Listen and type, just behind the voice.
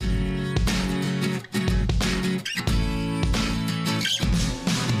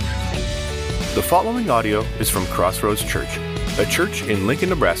The following audio is from Crossroads Church, a church in Lincoln,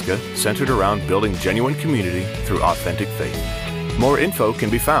 Nebraska, centered around building genuine community through authentic faith. More info can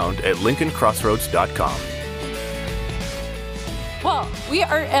be found at lincolncrossroads.com. Well, we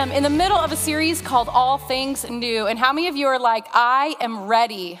are in the middle of a series called All Things New. And how many of you are like, I am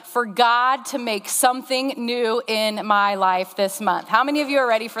ready for God to make something new in my life this month? How many of you are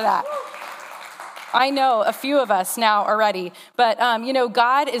ready for that? I know a few of us now are ready, but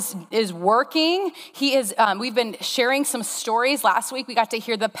God is working. He is. We've been sharing some stories. Last week we got to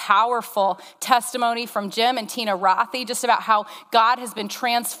hear the powerful testimony from Jim and Tina Rothy, just about how God has been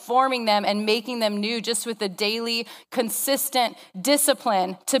transforming them and making them new, just with the daily, consistent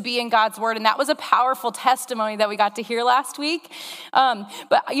discipline to be in God's Word. And that was a powerful testimony that we got to hear last week.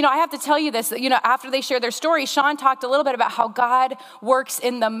 But I have to tell you this. After they shared their story, Sean talked a little bit about how God works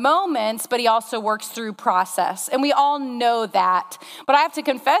in the moments, but He also works through process. And we all know that. But I have to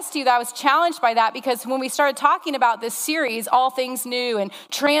confess to you that I was challenged by that, because when we started talking about this series, All Things New and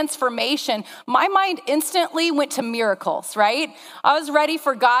transformation, my mind instantly went to miracles, right? I was ready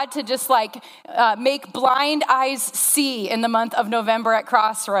for God to just make blind eyes see in the month of November at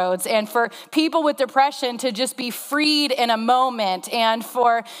Crossroads, and for people with depression to just be freed in a moment, and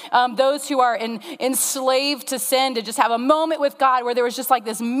for those who are enslaved to sin to just have a moment with God where there was just like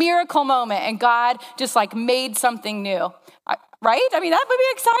this miracle moment and God just made something new, right? I mean, that would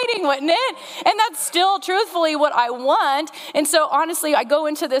be exciting, wouldn't it? And that's still truthfully what I want. And so honestly, I go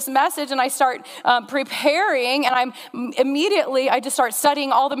into this message and I start preparing, and I just start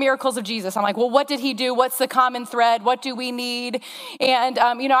studying all the miracles of Jesus. I'm like, well, what did He do? What's the common thread? What do we need? And,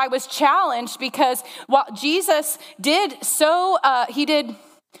 I was challenged because what Jesus did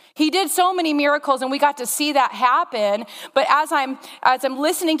He did so many miracles, and we got to see that happen. But as I'm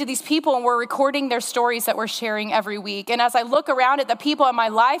listening to these people, and we're recording their stories that we're sharing every week, and as I look around at the people in my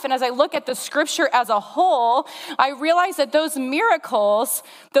life, and as I look at the scripture as a whole, I realize that those miracles,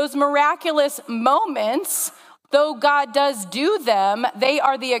 those miraculous moments, though God does do them, they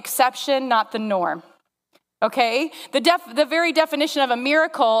are the exception, not the norm. Okay? The very definition of a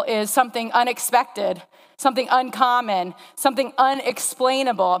miracle is something unexpected, something uncommon, something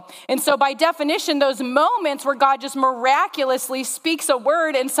unexplainable. And so by definition, those moments where God just miraculously speaks a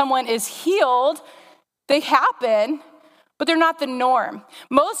word and someone is healed, they happen, but they're not the norm.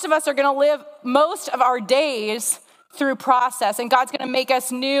 Most of us are going to live most of our days through process, and God's going to make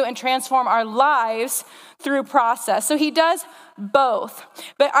us new and transform our lives through process. So He does both.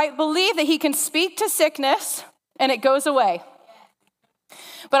 But I believe that He can speak to sickness and it goes away.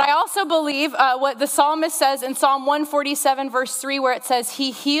 But I also believe what the psalmist says in Psalm 147, verse 3, where it says,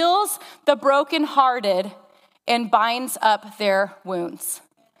 He heals the brokenhearted and binds up their wounds.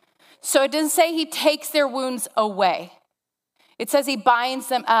 So it doesn't say He takes their wounds away. It says He binds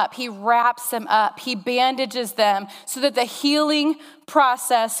them up, He wraps them up, He bandages them so that the healing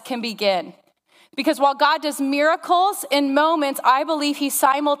process can begin. Because while God does miracles in moments, I believe He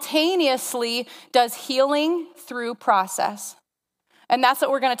simultaneously does healing through process. And that's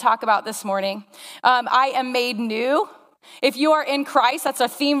what we're going to talk about this morning. I am made new. If you are in Christ, that's a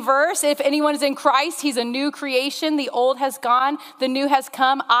theme verse. If anyone is in Christ, he's a new creation. The old has gone, the new has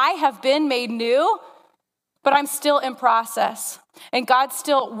come. I have been made new, but I'm still in process. And God's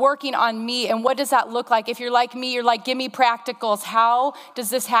still working on me. And what does that look like? If you're like me, you're like, give me practicals. How does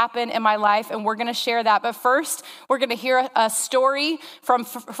this happen in my life? And we're going to share that. But first, we're going to hear a story from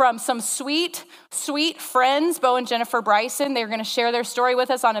some sweet friends, Bo and Jennifer Bryson. They're going to share their story with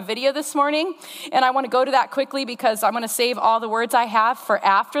us on a video this morning. And I want to go to that quickly because I'm going to save all the words I have for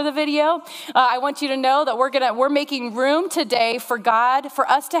after the video. I want you to know that we're making room today for God, for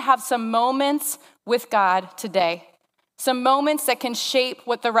us to have some moments with God today. Some moments that can shape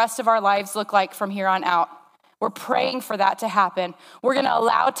what the rest of our lives look like from here on out. We're praying for that to happen. We're going to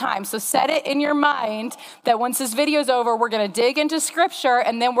allow time. So set it in your mind that once this video is over, we're going to dig into scripture,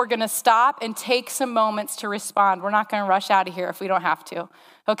 and then we're going to stop and take some moments to respond. We're not going to rush out of here if we don't have to.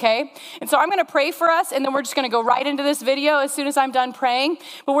 Okay? And so I'm going to pray for us, and then we're just going to go right into this video as soon as I'm done praying.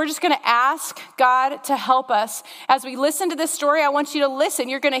 But we're just going to ask God to help us. As we listen to this story, I want you to listen.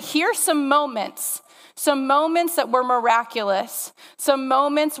 You're going to hear some moments that were miraculous, some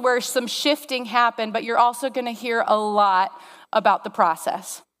moments where some shifting happened, but you're also going to hear a lot about the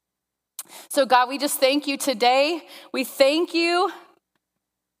process. So God, we just thank You today. We thank You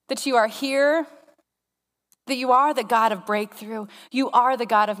that You are here, that You are the God of breakthrough. You are the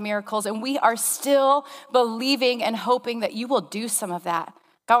God of miracles, and we are still believing and hoping that You will do some of that.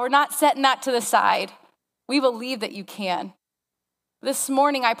 God, we're not setting that to the side. We believe that You can. This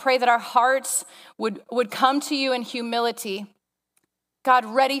morning, I pray that our hearts would come to You in humility, God,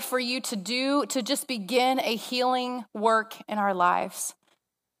 ready for you to just begin a healing work in our lives.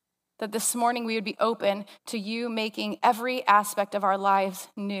 That this morning we would be open to you making every aspect of our lives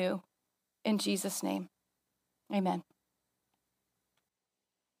new. In Jesus' name, amen.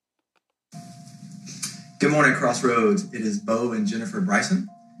 Good morning, Crossroads. It is Bo and Jennifer Bryson,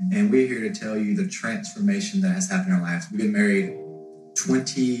 and we're here to tell you the transformation that has happened in our lives. We've been married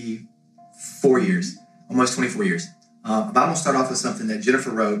 24 years, almost 24 years. I'm going to start off with something that Jennifer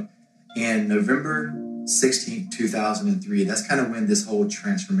wrote in November 16, 2003. That's kind of when this whole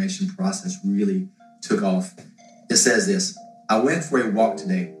transformation process really took off. It says this: I went for a walk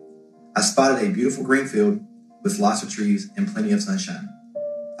today. I spotted a beautiful green field with lots of trees and plenty of sunshine.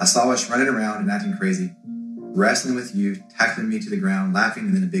 I saw us running around and acting crazy, wrestling with you, tackling me to the ground, laughing,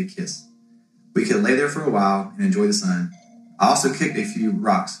 and then a big kiss. We could lay there for a while and enjoy the sun. I also kicked a few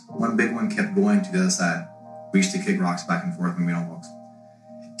rocks. One big one kept going to the other side. We used to kick rocks back and forth when we went on walks.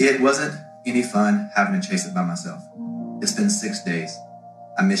 It wasn't any fun having to chase it by myself. It's been 6 days.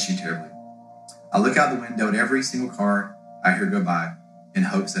 I miss you terribly. I look out the window at every single car I hear go by in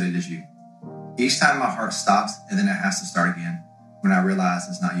hopes that it is you. Each time my heart stops and then it has to start again when I realize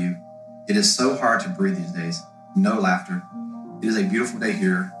it's not you. It is so hard to breathe these days. No laughter. It is a beautiful day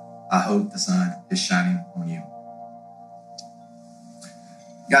here. I hope the sun is shining on you.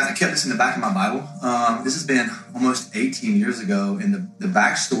 Guys, I kept this in the back of my Bible. This has been almost 18 years ago. And the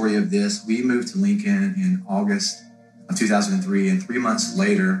backstory of this, we moved to Lincoln in August of 2003. And 3 months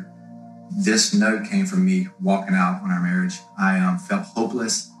later, this note came from me walking out on our marriage. I felt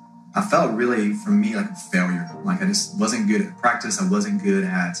hopeless. I felt really, for me, like a failure. Like I just wasn't good at practice. I wasn't good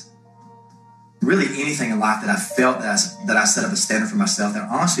at really anything in life that I felt that I set up a standard for myself that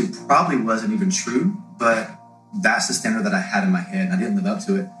honestly probably wasn't even true, but that's the standard that I had in my head, and I didn't live up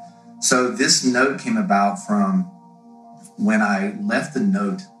to it. So this note came about from when I left the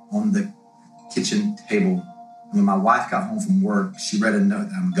note on the kitchen table. When my wife got home from work, she read a note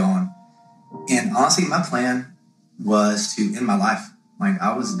that I'm gone. And honestly, my plan was to end my life. Like,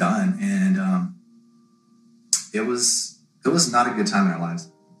 I was done, and it was not a good time in our lives.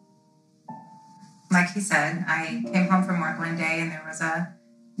 Like he said, I came home from work one day and there was a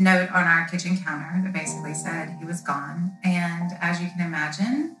note on our kitchen counter that basically said he was gone. And as you can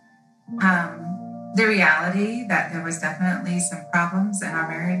imagine, the reality that there was definitely some problems in our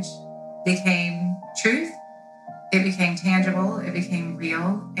marriage became truth. It became tangible. It became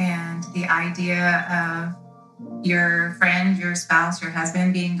real. And the idea of your friend, your spouse, your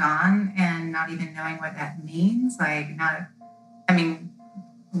husband being gone and not even knowing what that means,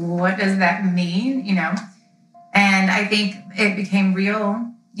 what does that mean, And I think it became real,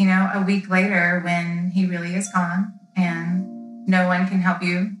 a week later when he really is gone and no one can help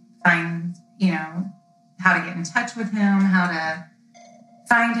you find, how to get in touch with him, how to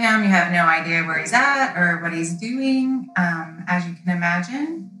find him. You have no idea where he's at or what he's doing. As you can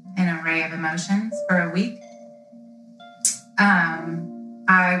imagine, an array of emotions for a week.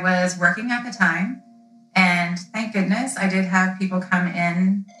 I was working at the time. And thank goodness I did have people come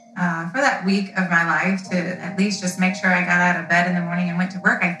in for that week of my life to at least just make sure I got out of bed in the morning and went to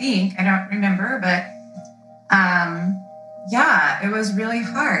work, I think. I don't remember, but it was really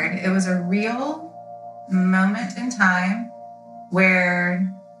hard. It was a real moment in time where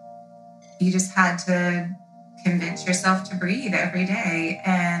you just had to convince yourself to breathe every day.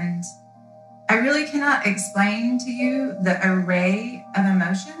 And I really cannot explain to you the array of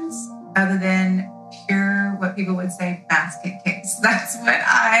emotions other than pure, what people would say, basket case. That's what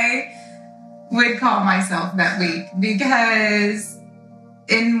I would call myself that week, because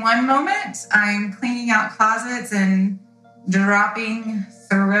in one moment I'm cleaning out closets and throwing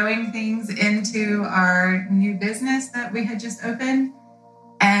things into our new business that we had just opened.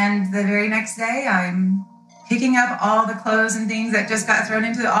 And the very next day I'm picking up all the clothes and things that just got thrown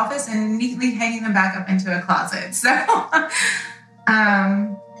into the office and neatly hanging them back up into a closet. So,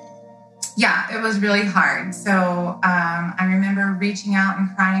 it was really hard. So I remember reaching out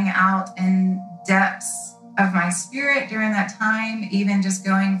and crying out in depths of my spirit during that time, even just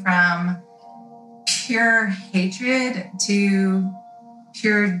going from pure hatred to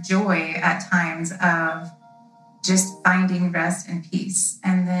pure joy at times of just finding rest and peace.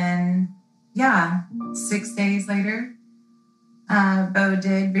 And then, 6 days later, Bo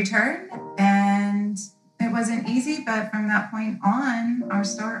did return, and it wasn't easy, but from that point on, our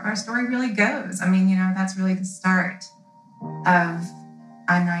story really goes. That's really the start of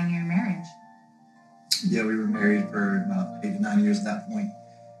a 9-year marriage. Yeah, we were married for about 8 to 9 years at that point.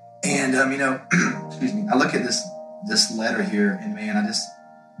 And, excuse me, I look at this letter here, and man, I just,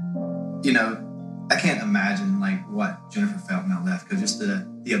 I can't imagine like what Jennifer felt when I left, because just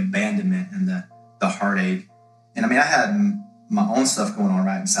the abandonment and the heartache. And I mean, I had my own stuff going on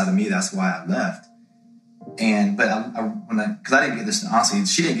right inside of me. That's why I left. Because I didn't get this, honestly,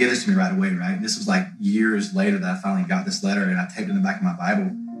 she didn't give this to me right away, right? This was like years later that I finally got this letter, and I taped it in the back of my Bible.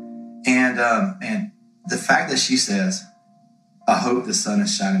 And the fact that she says, I hope the sun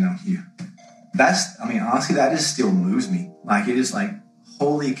is shining on you. Honestly, that just still moves me. Like, it is like,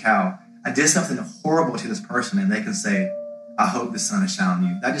 holy cow, I did something horrible to this person, and they can say, I hope the sun is shining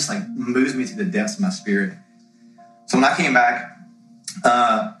on you. That just like moves me to the depths of my spirit. So when I came back,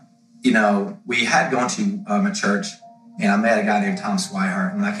 we had gone to a church, and I met a guy named Tom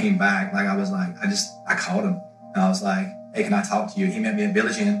Swihart. When I came back, I called him, and I was like, hey, can I talk to you? He met me at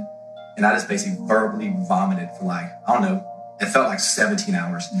Village Inn, and I just basically verbally vomited for like, I don't know, it felt like 17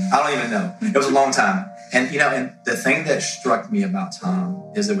 hours. I don't even know. It was a long time. And, and the thing that struck me about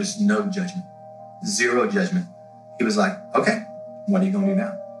Tom is there was no judgment, zero judgment. He was like, okay, what are you going to do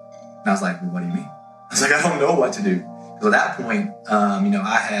now? And I was like, well, what do you mean? I was like, I don't know what to do. Because at that point,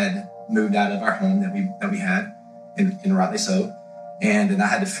 I had moved out of our home that we had, and rightly so. And then I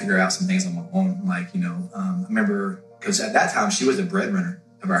had to figure out some things on my own. Like, I remember, because at that time, she was the breadwinner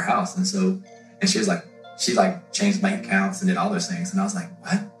of our house. And she changed bank accounts and did all those things. And I was like,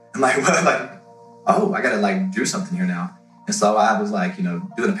 what? I'm like, what? Like, oh, I got to do something here now. And so I was like, doing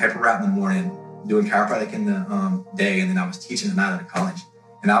a paper route in the morning, doing chiropractic in the day. And then I was teaching at night at a college.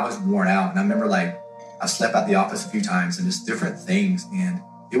 And I was worn out. And I remember I slept at the office a few times and just different things. And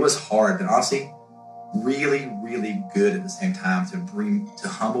it was hard, but honestly, really, really good at the same time to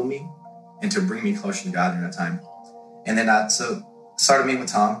humble me and to bring me closer to God during that time. And then I started meeting with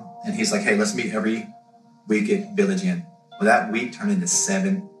Tom, and he's like, hey, let's meet every week at Village Inn. Well, that week turned into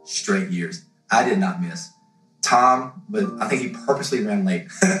 7 straight years. I did not miss. Tom, but I think he purposely ran late.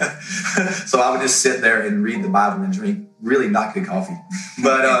 So I would just sit there and read the Bible and drink really not good coffee.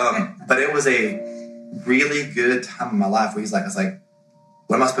 But it was a really good time in my life where I was like,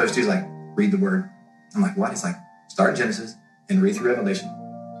 what am I supposed to do? He's like, read the word. I'm like, what? He's like, start in Genesis and read through Revelation.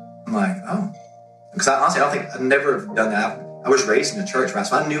 I'm like, oh. Because honestly, I don't think I've never done that. I was raised in the church, right?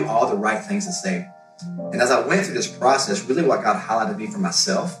 So I knew all the right things to say. And as I went through this process, really what God highlighted me for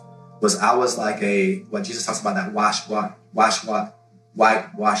myself was I was like what Jesus talks about, that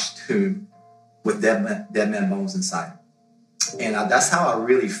whitewashed tomb with dead man bones inside. And that's how I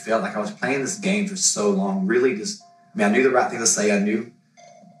really felt. Like I was playing this game for so long, really I knew the right thing to say. I knew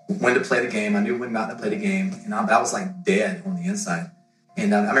when to play the game. I knew when not to play the game. And I was like dead on the inside.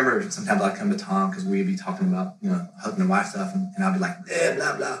 And I remember sometimes I'd come to Tom because we'd be talking about, husband and wife stuff. And I'd be like,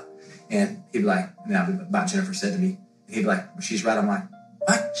 blah, blah. And he'd be like, about Jennifer said to me, and he'd be like, well, she's right. I'm like,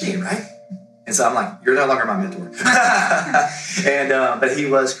 what? She ain't right. And so I'm like, you're no longer my mentor. But he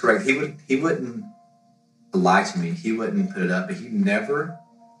was correct. He wouldn't lie to me. He wouldn't put it up, but he never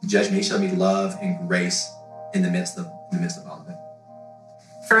judged me. He showed me love and grace in the midst of all of it.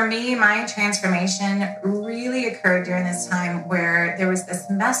 For me, my transformation really occurred during this time where there was this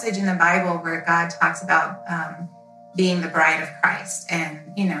message in the Bible where God talks about being the bride of Christ. And,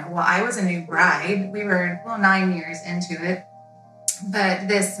 I was a new bride. We were, 9 years into it. But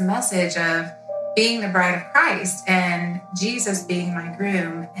this message of being the bride of Christ and Jesus being my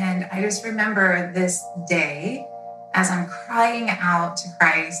groom. And I just remember this day as I'm crying out to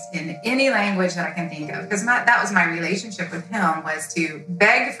Christ in any language that I can think of, because that was my relationship with him, was to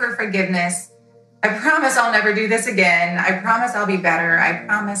beg for forgiveness. I promise I'll never do this again. I promise I'll be better. I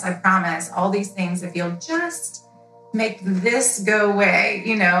promise all these things if you'll just make this go away,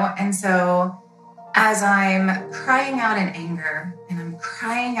 And so as I'm crying out in anger and I'm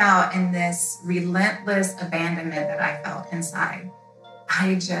crying out in this relentless abandonment that I felt inside,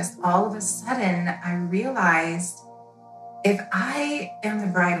 all of a sudden, I realized if I am the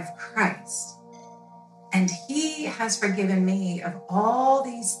bride of Christ and he has forgiven me of all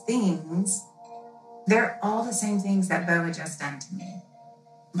these things, they're all the same things that Bo had just done to me.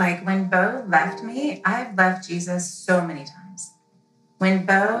 Like when Bo left me, I've left Jesus so many times. When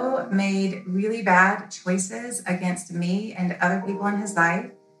Bo made really bad choices against me and other people in his life,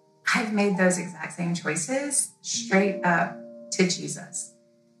 I've made those exact same choices straight up to Jesus.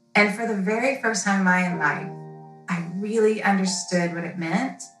 And for the very first time in my life, I really understood what it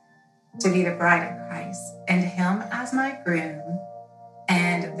meant to be the bride of Christ and him as my groom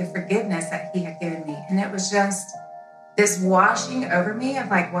and the forgiveness that he had given me. And it was just this washing over me of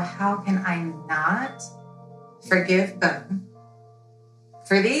like, well, how can I not forgive Bo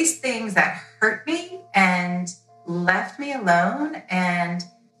for these things that hurt me and left me alone? And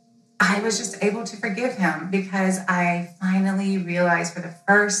I was just able to forgive him because I finally realized for the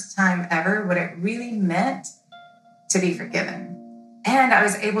first time ever what it really meant to be forgiven. And I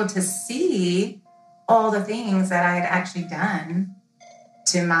was able to see all the things that I had actually done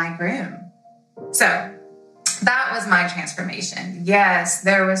to my groom. So that was my transformation. Yes,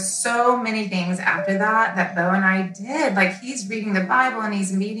 there was so many things after that Bo and I did. Like, he's reading the Bible and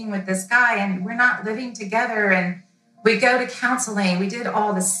he's meeting with this guy and we're not living together, and we go to counseling. We did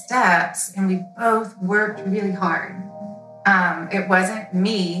all the steps and we both worked really hard. It wasn't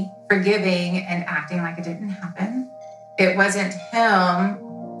me forgiving and acting like it didn't happen. It wasn't him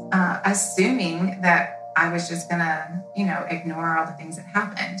assuming that I was just gonna, ignore all the things that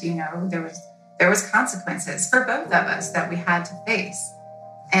happened. There was consequences for both of us that we had to face.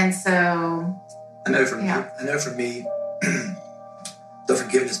 And so I know for me, the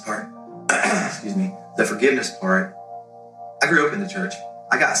forgiveness part, excuse me, the forgiveness part, I grew up in the church.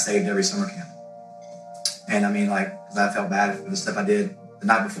 I got saved every summer camp. And because I felt bad for the stuff I did the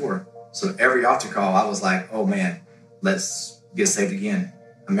night before. So every altar call, I was like, oh man, let's get saved again.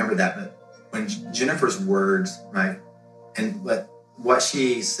 I remember that. But when Jennifer's words, right, and what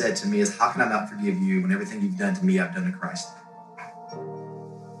she said to me is, how can I not forgive you when everything you've done to me, I've done to Christ?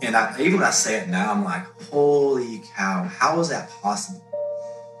 And even when I say it now, I'm like, holy cow, how is that possible?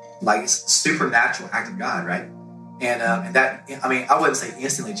 Like, it's a supernatural act of God, right? And that, I wouldn't say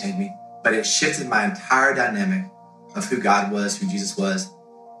instantly changed me, but it shifted my entire dynamic of who God was, who Jesus was.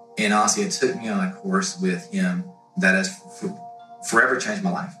 And honestly, it took me on a course with him that has forever changed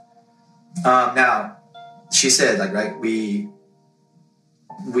my life. Now, she said,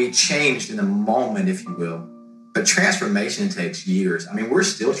 we changed in a moment, if you will, but transformation takes years. We're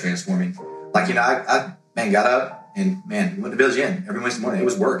still transforming. I got up and went to Village Inn every Wednesday morning. It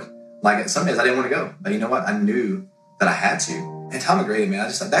was work. Some days I didn't want to go, but you know what? I knew that I had to. And Tom McGrady, man,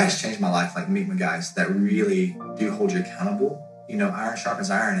 that has changed my life. Meeting with guys that really do hold you accountable. Iron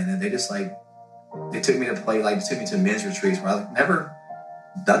sharpens iron, and they just they took me to took me to men's retreats where I've never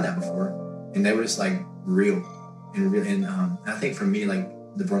done that before, and they were just real. And I think for me,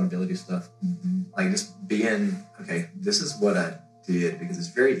 the vulnerability stuff, just being, okay, this is what I did, because it's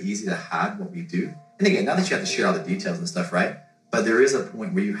very easy to hide what we do. And again, not that you have to share all the details and stuff, right? But there is a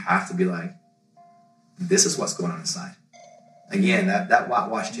point where you have to be this is what's going on inside. Again, that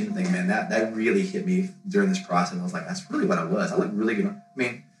whitewash gym thing, man, that really hit me during this process. I was like, that's really what I was. I look really good.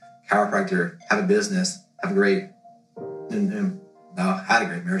 Chiropractor, have a business, have a great, had a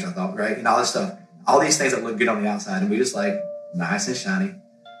great marriage, I thought, right? And all this stuff, all these things that look good on the outside, and we just nice and shiny.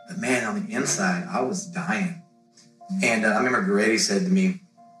 But man, on the inside, I was dying. And I remember Grady said to me,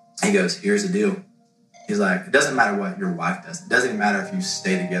 he goes, here's the deal. He's like, it doesn't matter what your wife does. It doesn't even matter if you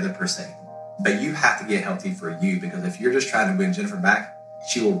stay together per se. But you have to get healthy for you, because if you're just trying to win Jennifer back,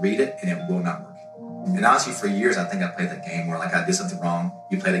 she will read it and it will not work. And honestly, for years, I think I played that game where I did something wrong.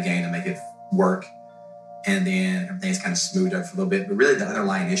 You play the game to make it work. And then everything's kind of smoothed up for a little bit. But really, the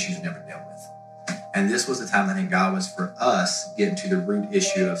underlying issues never dealt with. And this was the time I think God was for us getting to the root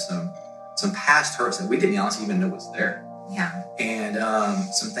issue of some past hurts that we didn't honestly even know was there. Yeah. And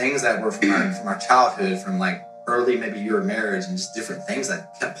some things that were from our childhood, from early maybe year of marriage, and just different things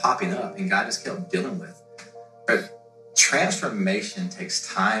that kept popping up and God just kept dealing with. But transformation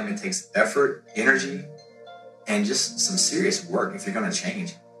takes time, it takes effort, energy, and just some serious work if you're going to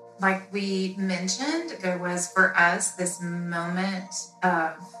change. Like we mentioned, there was for us this moment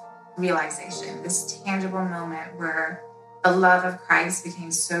of realization, this tangible moment where the love of Christ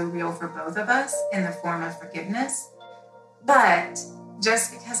became so real for both of us in the form of forgiveness. But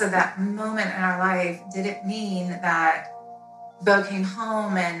just because of that moment in our life didn't mean that Bo came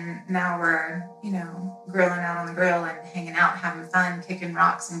home and now we're, grilling out on the grill and hanging out, having fun, kicking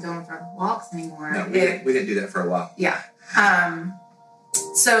rocks and going for walks anymore. No, we didn't do that for a while. Yeah.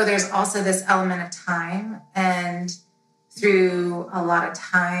 So there's also this element of time, and through a lot of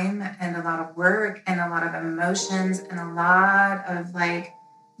time and a lot of work and a lot of emotions and a lot of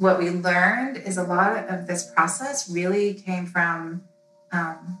what we learned is a lot of this process really came from,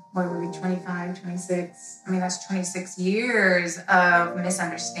 what were we, 25, 26? That's 26 years of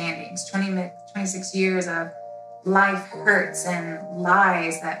misunderstandings, 26 years of life hurts and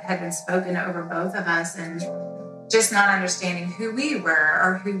lies that had been spoken over both of us, and just not understanding who we were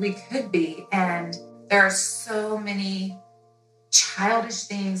or who we could be. And there are so many childish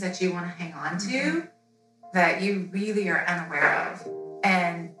things that you want to hang on to that you really are unaware of.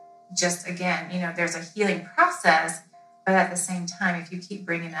 And just, again, there's a healing process, but at the same time, if you keep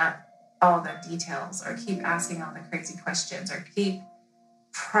bringing up all the details or keep asking all the crazy questions or keep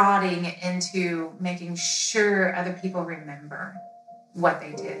prodding into making sure other people remember, what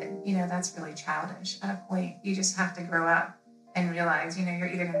they did. That's really childish at a point. You just have to grow up and realize, you're either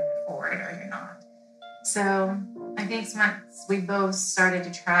going to move forward or you're not. So I think once we both started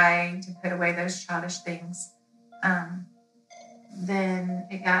to try to put away those childish things, then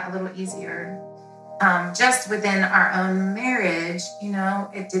it got a little easier. Just within our own marriage,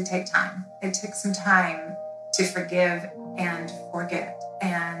 it did take time. It took some time to forgive and forget.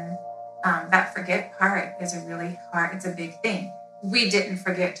 And that forget part is it's a big thing. We didn't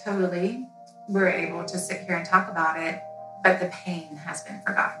forget totally. We're able to sit here and talk about it, but the pain has been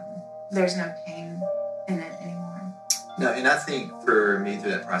forgotten. There's no pain in it anymore. No, and I think for me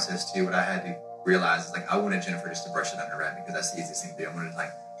through that process too, what I had to realize is I wanted Jennifer just to brush it under, right? Because that's the easiest thing to do. I wanted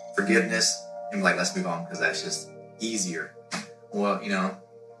forgiveness and let's move on because that's just easier. Well,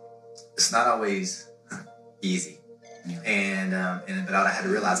 it's not always easy. But I had to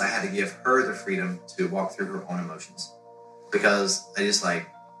realize I had to give her the freedom to walk through her own emotions because I just hurt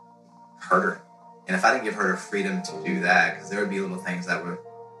her. And if I didn't give her the freedom to do that, because there would be little things that were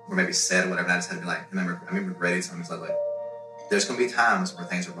maybe said or whatever, and I just had to be I remember Grady telling me, there's going to be times where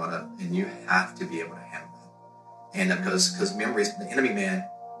things are brought up and you have to be able to handle that. And because memories, the enemy man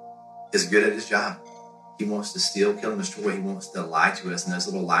is good at his job. He wants to steal, kill, and destroy. He wants to lie to us, and those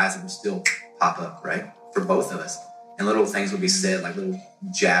little lies that will still pop up, right? For both of us. And little things will be said, little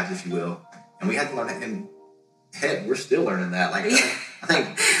jabs, if you will. And we had to learn it. And heck, we're still learning that. I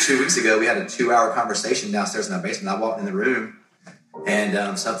think 2 weeks ago, we had a 2-hour conversation downstairs in our basement. I walked in the room,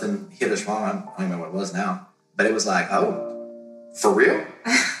 and something hit us wrong. I don't even know what it was now. But it was oh, for real?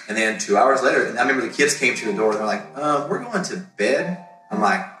 And then 2 hours later, and I remember the kids came to the door, and they're we're going to bed.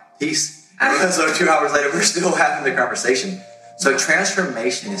 I'm peace. And so 2 hours later, we're still having the conversation. So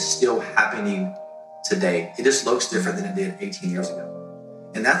transformation is still happening today. It just looks different than it did 18 years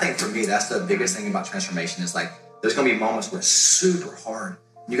ago. And I think for me, that's the biggest thing about transformation is there's going to be moments where it's super hard.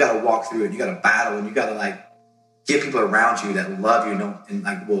 You got to walk through it. You got to battle, and you got to get people around you that love you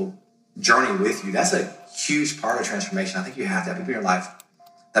and will journey with you. That's a huge part of transformation. I think you have to have people in your life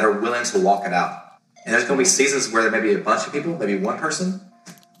that are willing to walk it out. And there's going to be seasons where there may be a bunch of people, maybe one person.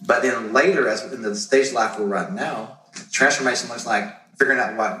 But then later, as in the stage of life we're right now, transformation looks like figuring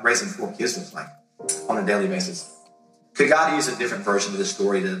out what raising 4 kids looks like on a daily basis. Could God use a different version of this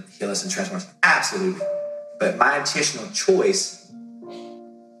story to heal us and transform us? Absolutely. But my intentional choice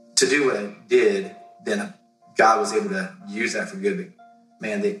to do what I did, then God was able to use that for good. But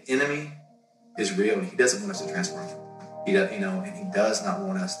man, the enemy is real. And he doesn't want us to transform. He does, and he does not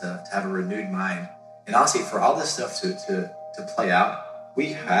want us to have a renewed mind. And honestly, for all this stuff to play out, we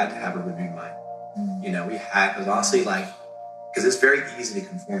had to have a renewed mind. We had, because honestly, because it's very easy to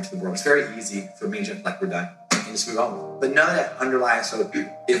conform to the world. It's very easy for me to we're done and just move on. But none of that underlying, so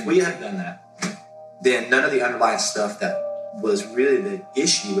if we had done that, then none of the underlying stuff that was really the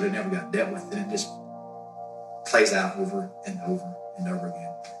issue would have never got dealt with. And it just plays out over and over and over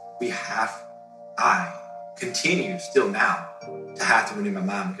again. I continue still now to have to renew my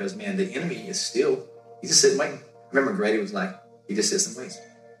mind because, man, the enemy is still, he's just sitting waiting. I remember Grady was he just sits and waits.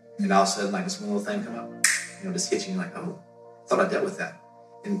 And all of a sudden, this one little thing come up, just hit you, and oh, I thought I dealt with that.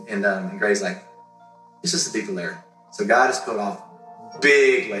 And Grady's it's just a deeper layer. So God has put off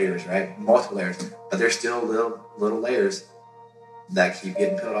big layers, right? Multiple layers. But there's still little layers that keep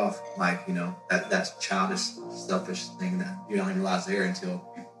getting peeled off. That's childish, selfish thing that you don't even realize there until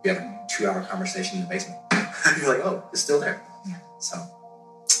you have a 2-hour conversation in the basement. You're oh, it's still there. Yeah. So,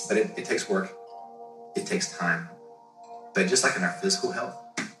 but it takes work. It takes time. But just like in our physical health,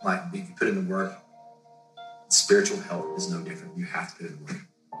 you put in the work, spiritual health is no different. You have to put in the work.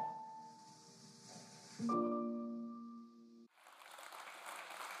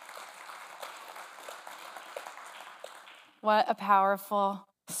 What a powerful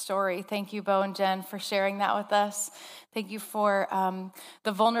story. Thank you, Bo and Jen, for sharing that with us. Thank you for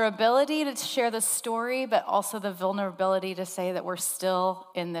the vulnerability to share the story, but also the vulnerability to say that we're still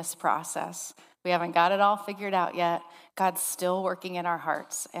in this process. We haven't got it all figured out yet. God's still working in our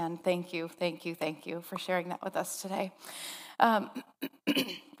hearts. And thank you for sharing that with us today.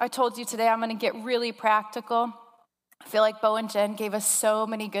 I told you today I'm going to get really practical. I feel like Bo and Jen gave us so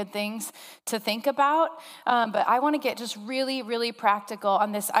many good things to think about, but I want to get just really, really practical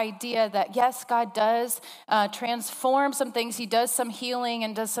on this idea that, yes, God does transform some things. He does some healing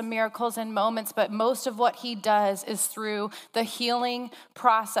and does some miracles in moments, but most of what he does is through the healing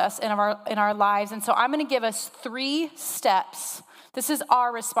process in our lives. And so I'm going to give us 3 steps This is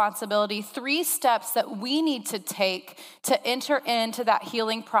our responsibility. 3 steps that we need to take to enter into that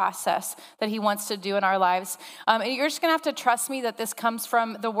healing process that he wants to do in our lives. And you're just going to have to trust me that this comes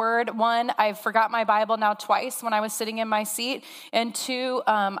from the word. 1, I forgot my Bible now twice when I was sitting in my seat. And 2,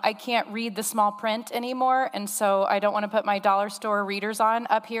 I can't read the small print anymore. And so I don't want to put my dollar store readers on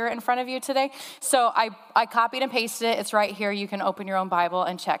up here in front of you today. So I copied and pasted it. It's right here. You can open your own Bible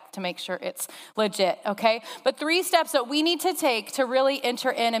and check to make sure it's legit, okay? But 3 steps that we need to take to really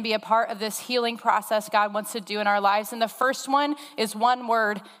enter in and be a part of this healing process God wants to do in our lives. And the first one is one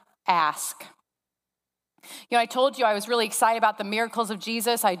word: ask. You know, I told you I was really excited about the miracles of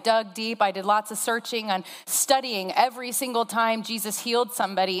Jesus. I dug deep. I did lots of searching and studying every single time Jesus healed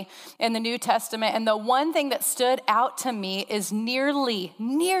somebody in the New Testament. And the one thing that stood out to me is nearly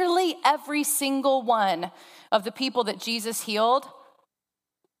every single one of the people that Jesus healed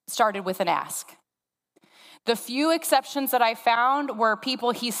started with an ask. The few exceptions that I found were people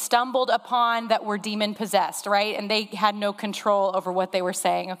he stumbled upon that were demon possessed, right? And they had no control over what they were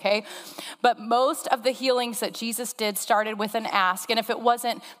saying, okay? But most of the healings that Jesus did started with an ask. And if it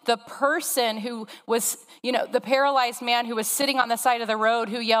wasn't the person who was, the paralyzed man who was sitting on the side of the road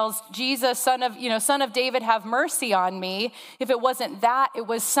who yells, "Jesus, son of David, have mercy on me." If it wasn't that, it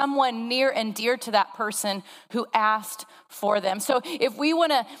was someone near and dear to that person who asked for them. So if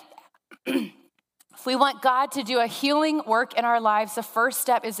we want God to do a healing work in our lives, the first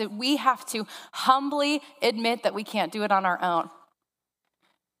step is that we have to humbly admit that we can't do it on our own.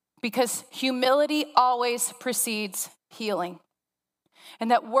 Because humility always precedes healing.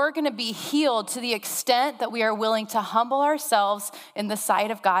 And that we're going to be healed to the extent that we are willing to humble ourselves in the sight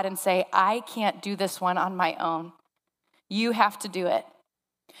of God and say, "I can't do this one on my own. You have to do it."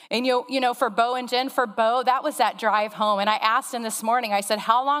 And for Bo and Jen, that was that drive home. And I asked him this morning, I said,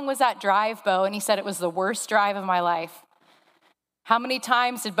 "How long was that drive, Bo?" And he said, "It was the worst drive of my life." How many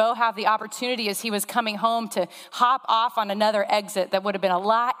times did Bo have the opportunity as he was coming home to hop off on another exit that would have been a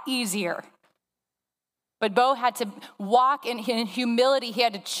lot easier? But Bo had to walk in humility. He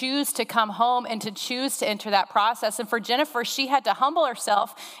had to choose to come home and to choose to enter that process. And for Jennifer, she had to humble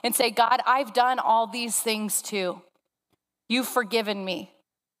herself and say, "God, I've done all these things too. You've forgiven me.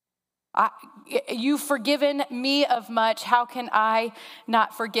 You've forgiven me of much. How can I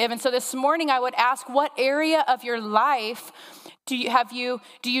not forgive?" And so this morning I would ask, what area of your life do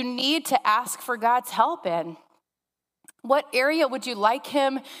you need to ask for God's help in? What area would you like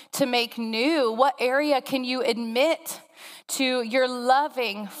him to make new? What area can you admit to your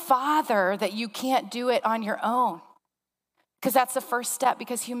loving Father that you can't do it on your own? Because that's the first step,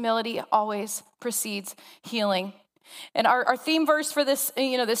 because humility always precedes healing. And our theme verse for this,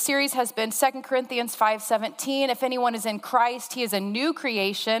 this series has been 2 Corinthians 5:17. If anyone is in Christ, he is a new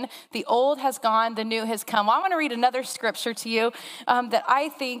creation. The old has gone, the new has come. Well, I want to read another scripture to you that I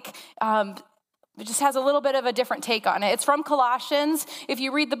think it just has a little bit of a different take on it. It's from Colossians. If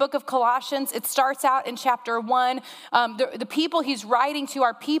you read the book of Colossians, it starts out in chapter 1. The people he's writing to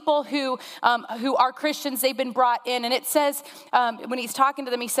are people who are Christians. They've been brought in. And it says, when he's talking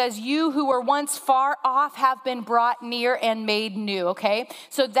to them, he says, "You who were once far off have been brought near and made new," okay?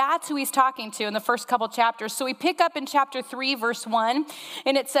 So that's who he's talking to in the first couple chapters. So we pick up in chapter 3, verse 1,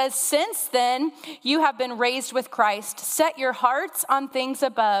 and it says, "Since then you have been raised with Christ. Set your hearts on things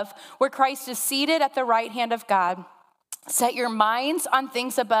above, where Christ is seated at the right hand of God. Set your minds on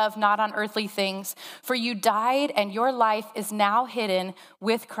things above, not on earthly things. For you died, and your life is now hidden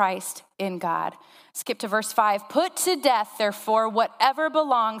with Christ in God." Skip to verse 5. "Put to death, therefore, whatever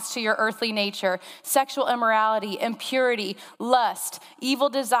belongs to your earthly nature: sexual immorality, impurity, lust, evil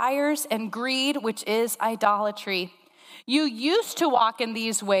desires, and greed, which is idolatry. You used to walk in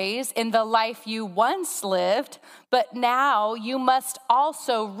these ways in the life you once lived, but now you must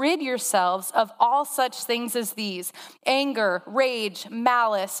also rid yourselves of all such things as these: anger, rage,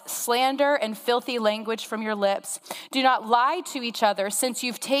 malice, slander, and filthy language from your lips. Do not lie to each other, since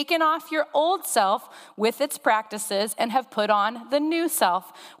you've taken off your old self with its practices and have put on the new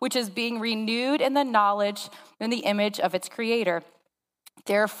self, which is being renewed in the knowledge and the image of its creator.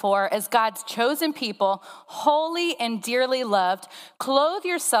 Therefore, as God's chosen people, holy and dearly loved, clothe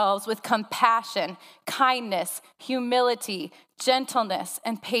yourselves with compassion, kindness, humility, gentleness,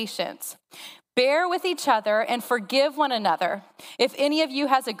 and patience. Bear with each other and forgive one another. If any of you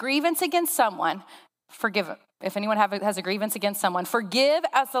has a grievance against someone, forgive him. If anyone has a grievance against someone, forgive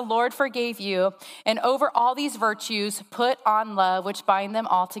as the Lord forgave you. And over all these virtues, put on love, which bind them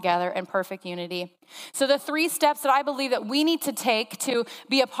all together in perfect unity." So the 3 steps that I believe that we need to take to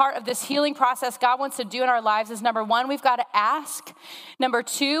be a part of this healing process God wants to do in our lives is, number 1, we've got to ask. Number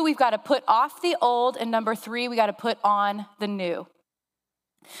 2, we've got to put off the old. And number 3, we got to put on the new.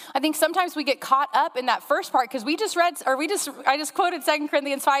 I think sometimes we get caught up in that first part because I just quoted 2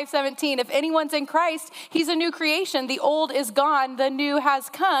 Corinthians 5:17. If anyone's in Christ, he's a new creation. The old is gone, the new has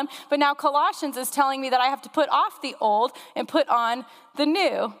come. But now Colossians is telling me that I have to put off the old and put on the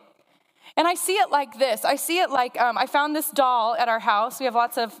new. And I see it like this. I see it like, I found this doll at our house. We have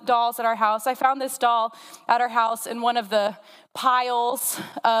lots of dolls at our house. I found this doll at our house in one of the piles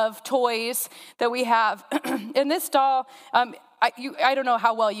of toys that we have. And this doll, I don't know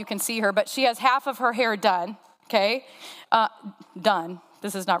how well you can see her, but she has half of her hair done, okay? Done.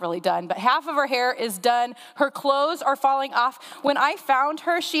 This is not really done, but half of her hair is done. Her clothes are falling off. When I found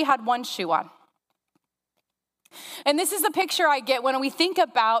her, she had one shoe on. And this is the picture I get when we think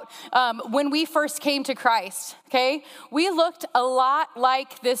about when we first came to Christ, okay? We looked a lot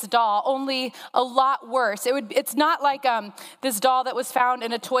like this doll, only a lot worse. It's not like this doll that was found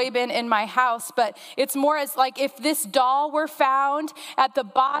in a toy bin in my house, but it's more as like if this doll were found at the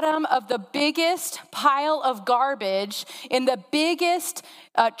bottom of the biggest pile of garbage in the biggest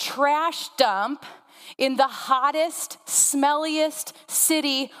trash dump in the hottest, smelliest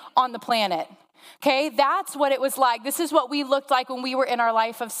city on the planet. Okay, that's what it was like. This is what we looked like when we were in our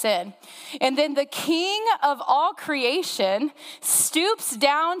life of sin. And then the King of all creation stoops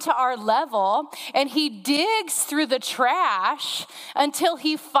down to our level and he digs through the trash until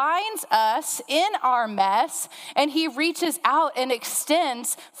he finds us in our mess and he reaches out and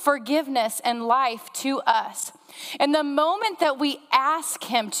extends forgiveness and life to us. And the moment that we ask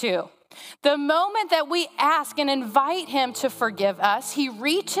him to, the moment that we ask and invite him to forgive us, he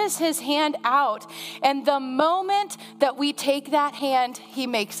reaches his hand out. And the moment that we take that hand, he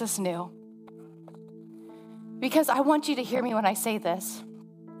makes us new. Because I want you to hear me when I say this.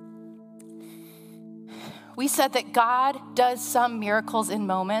 We said that God does some miracles in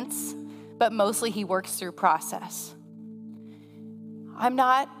moments, but mostly he works through process. I'm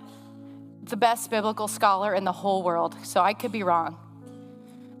not the best biblical scholar in the whole world, so I could be wrong.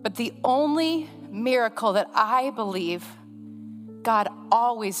 But the only miracle that I believe God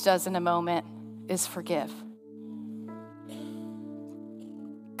always does in a moment is forgive.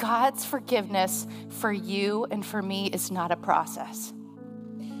 God's forgiveness for you and for me is not a process.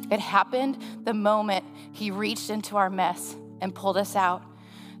 It happened the moment he reached into our mess and pulled us out.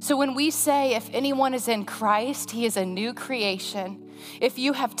 So when we say, if anyone is in Christ, he is a new creation. If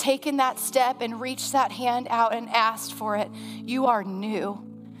you have taken that step and reached that hand out and asked for it, you are new.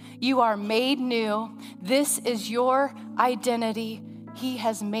 You are made new. This is your identity. He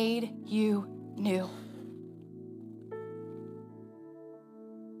has made you new.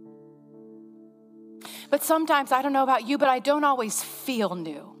 But sometimes, I don't know about you, but I don't always feel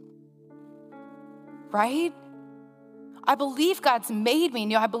new. Right? I believe God's made me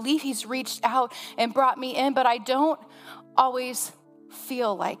new. I believe he's reached out and brought me in, but I don't always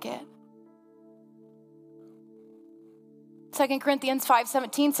feel like it. 2 Corinthians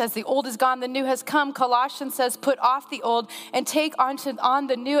 5:17 says, the old is gone, the new has come. Colossians says, put off the old and take on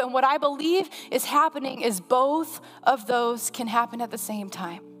the new. And what I believe is happening is both of those can happen at the same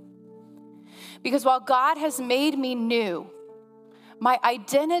time. Because while God has made me new, my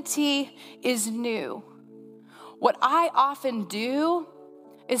identity is new. What I often do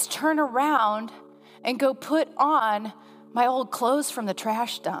is turn around and go put on my old clothes from the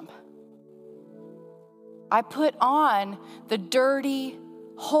trash dump. I put on the dirty,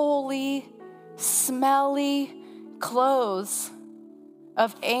 holy, smelly clothes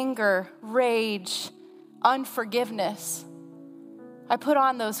of anger, rage, unforgiveness. I put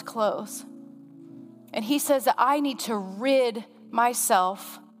on those clothes. And he says that I need to rid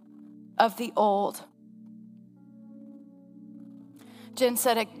myself of the old. Jen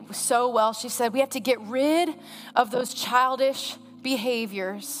said it so well. She said, we have to get rid of those childish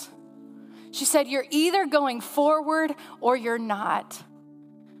behaviors. She said, you're either going forward or you're not.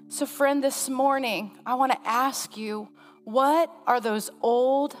 So friend, this morning, I want to ask you, what are those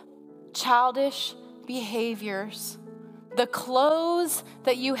old childish behaviors? The clothes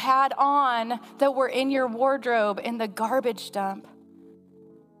that you had on that were in your wardrobe in the garbage dump.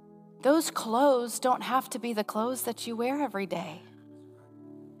 Those clothes don't have to be the clothes that you wear every day.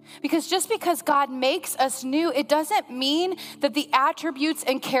 Because just because God makes us new, it doesn't mean that the attributes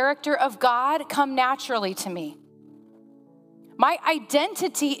and character of God come naturally to me. My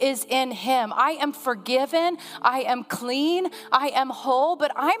identity is in him. I am forgiven. I am clean. I am whole,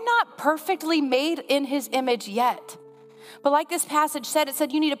 but I'm not perfectly made in his image yet. But like this passage said, it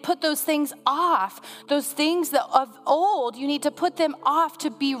said you need to put those things off. Those things that of old, you need to put them off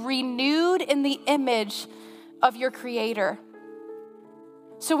to be renewed in the image of your Creator.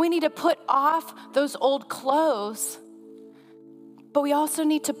 So we need to put off those old clothes. But we also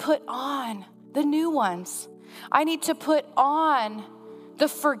need to put on the new ones. I need to put on the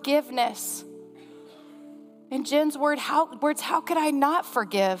forgiveness. In Jen's words, how could I not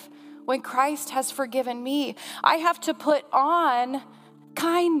forgive when Christ has forgiven me? I have to put on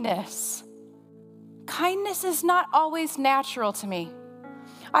kindness. Kindness is not always natural to me.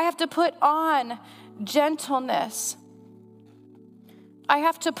 I have to put on gentleness. I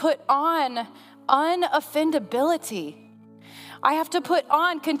have to put on unoffendability. I have to put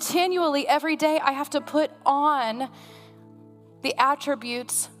on continually every day, I have to put on the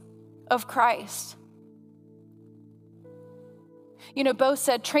attributes of Christ. You know, Bo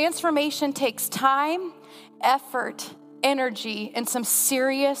said transformation takes time, effort, energy, and some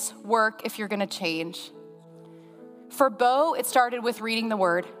serious work if you're going to change. For Bo, it started with reading the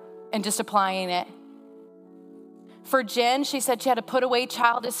word and just applying it. For Jen, she said she had to put away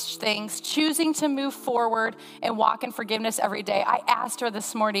childish things, choosing to move forward and walk in forgiveness every day. I asked her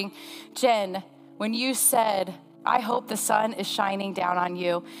this morning, Jen, when you said, I hope the sun is shining down on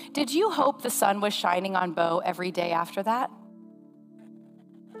you, did you hope the sun was shining on Bo every day after that?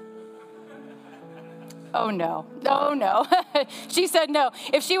 Oh, no. She said no.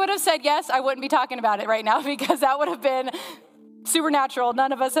 If she would have said yes, I wouldn't be talking about it right now because that would have been supernatural.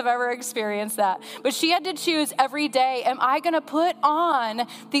 None of us have ever experienced that. But she had to choose every day, am I going to put on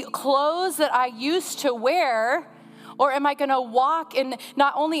the clothes that I used to wear, or am I going to walk in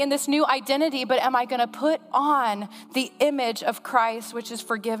not only in this new identity, but am I going to put on the image of Christ, which is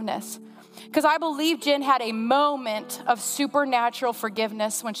forgiveness? Because I believe Jen had a moment of supernatural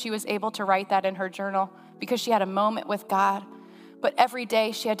forgiveness when she was able to write that in her journal, because she had a moment with God. But every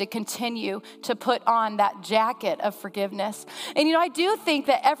day she had to continue to put on that jacket of forgiveness. And you know, I do think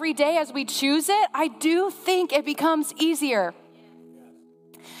that every day as we choose it, I do think it becomes easier.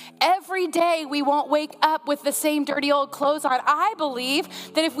 Every day we won't wake up with the same dirty old clothes on. I believe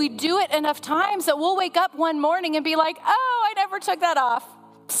that if we do it enough times that we'll wake up one morning and be like, oh, I never took that off.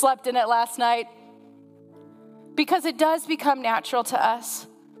 Slept in it last night. Because it does become natural to us.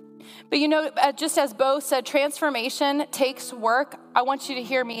 But you know, just as Bo said, transformation takes work. I want you to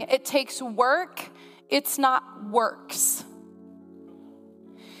hear me. It takes work. It's not works.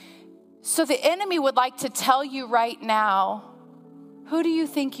 So the enemy would like to tell you right now, who do you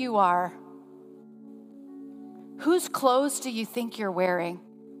think you are? Whose clothes do you think you're wearing?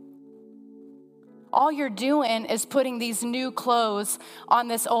 All you're doing is putting these new clothes on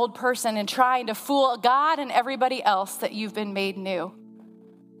this old person and trying to fool God and everybody else that you've been made new.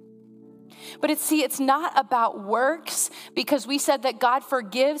 But it's not about works, because we said that God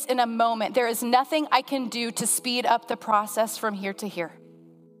forgives in a moment. There is nothing I can do to speed up the process from here to here.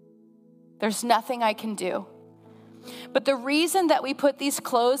 There's nothing I can do. But the reason that we put these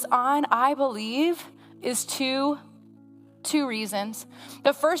clothes on, I believe, is two reasons.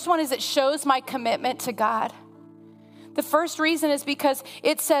 The first one is it shows my commitment to God. The first reason is because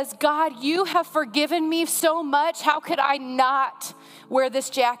it says, God, you have forgiven me so much. How could I not wear this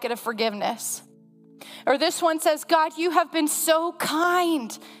jacket of forgiveness? Or this one says, God, you have been so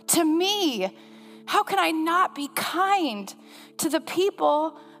kind to me. How can I not be kind to the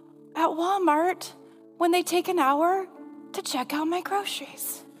people at Walmart when they take an hour to check out my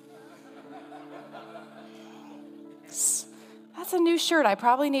groceries? That's a new shirt I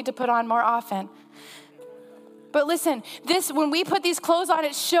probably need to put on more often. But listen, when we put these clothes on,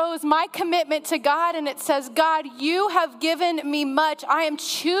 it shows my commitment to God, and it says, God, you have given me much. I am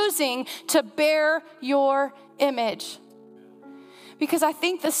choosing to bear your image. Because I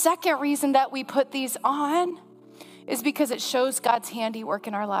think the second reason that we put these on is because it shows God's handiwork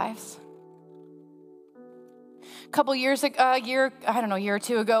in our lives. A couple years ago, a year or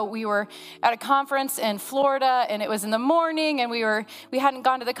two ago, we were at a conference in Florida, and it was in the morning, and we hadn't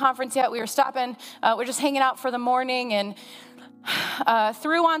gone to the conference yet. We were stopping, we're just hanging out for the morning, and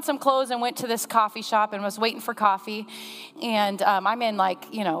threw on some clothes and went to this coffee shop and was waiting for coffee. And I'm in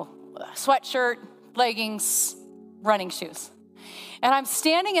sweatshirt, leggings, running shoes. And I'm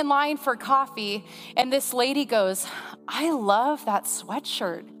standing in line for coffee, and this lady goes, I love that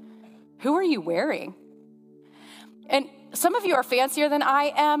sweatshirt. Who are you wearing? And some of you are fancier than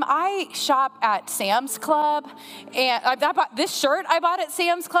I am. I shop at Sam's Club, and I bought this shirt. I bought at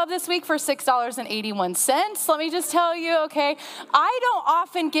Sam's Club this week for $6.81. Let me just tell you, okay, I don't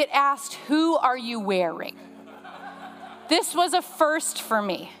often get asked, who are you wearing? This was a first for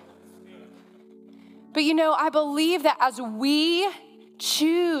me. But you know, I believe that as we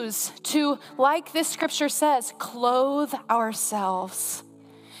choose to, like this scripture says, clothe ourselves,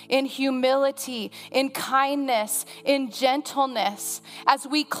 in humility, in kindness, in gentleness. As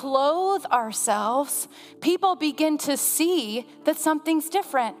we clothe ourselves, people begin to see that something's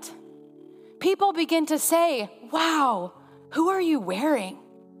different. People begin to say, wow, who are you wearing?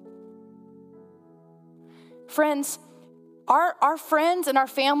 Friends, our friends and our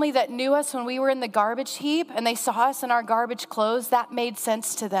family that knew us when we were in the garbage heap and they saw us in our garbage clothes, that made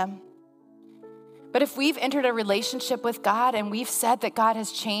sense to them. But if we've entered a relationship with God and we've said that God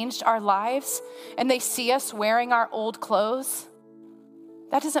has changed our lives and they see us wearing our old clothes,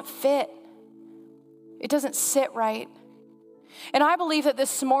 that doesn't fit. It doesn't sit right. And I believe that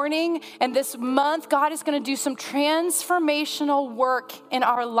this morning and this month, God is going to do some transformational work in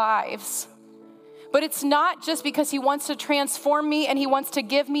our lives. But it's not just because he wants to transform me and he wants to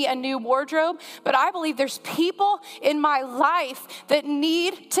give me a new wardrobe, but I believe there's people in my life that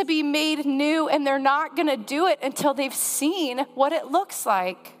need to be made new, and they're not going to do it until they've seen what it looks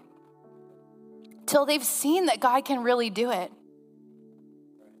like, till they've seen that God can really do it.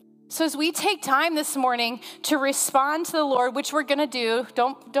 So as we take time this morning to respond to the Lord, which we're going to do,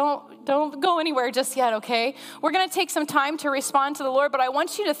 don't go anywhere just yet, okay? We're going to take some time to respond to the Lord, but I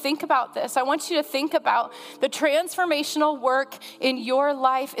want you to think about this. I want you to think about the transformational work in your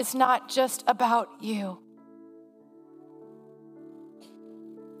life is not just about you.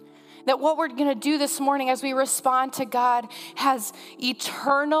 That what we're going to do this morning as we respond to God has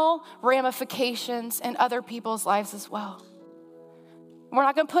eternal ramifications in other people's lives as well. We're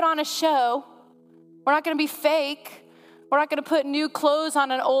not going to put on a show. We're not going to be fake. We're not going to put new clothes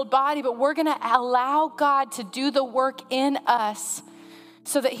on an old body, but we're going to allow God to do the work in us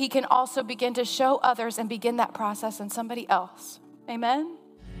so that he can also begin to show others and begin that process in somebody else. Amen?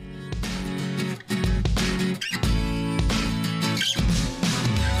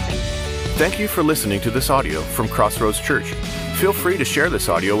 Thank you for listening to this audio from Crossroads Church. Feel free to share this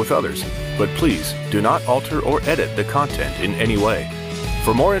audio with others, but please do not alter or edit the content in any way.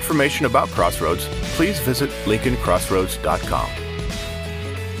 For more information about Crossroads, please visit lincolncrossroads.com.